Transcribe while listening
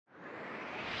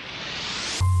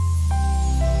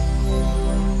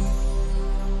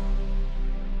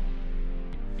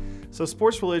So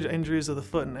sports-related injuries of the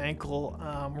foot and ankle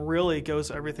really goes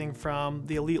everything from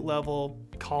the elite level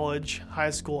college,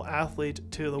 high school athlete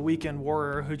to the weekend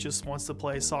warrior who just wants to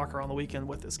play soccer on the weekend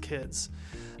with his kids.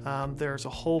 There's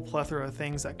a whole plethora of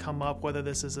things that come up, whether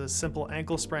this is a simple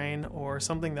ankle sprain or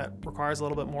something that requires a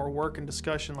little bit more work and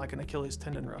discussion like an Achilles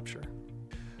tendon rupture.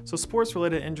 So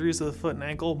sports-related injuries of the foot and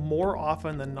ankle more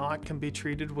often than not can be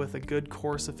treated with a good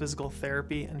course of physical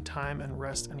therapy and time and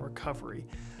rest and recovery.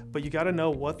 But you got to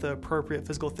know what the appropriate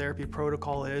physical therapy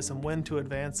protocol is and when to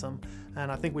advance them. And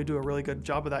I think we do a really good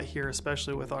job of that here,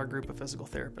 especially with our group of physical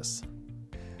therapists.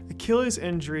 Achilles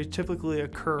injuries typically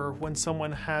occur when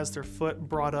someone has their foot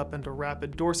brought up into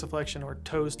rapid dorsiflexion or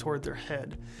toes toward their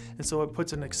head. And so it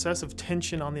puts an excessive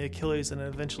tension on the Achilles and it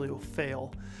eventually will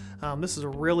fail. This is a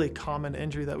really common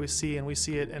injury that we see, and we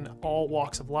see it in all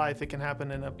walks of life. It can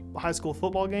happen in a high school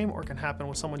football game or it can happen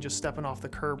with someone just stepping off the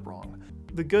curb wrong.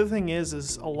 The good thing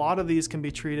is a lot of these can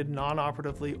be treated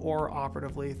non-operatively or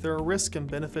operatively. There are risks and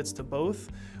benefits to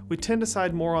both. We tend to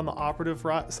side more on the operative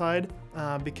side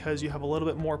because you have a little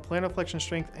bit more plantar flexion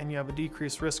strength and you have a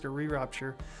decreased risk of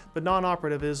re-rupture, but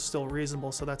non-operative is still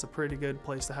reasonable, so that's a pretty good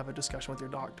place to have a discussion with your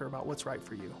doctor about what's right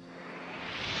for you.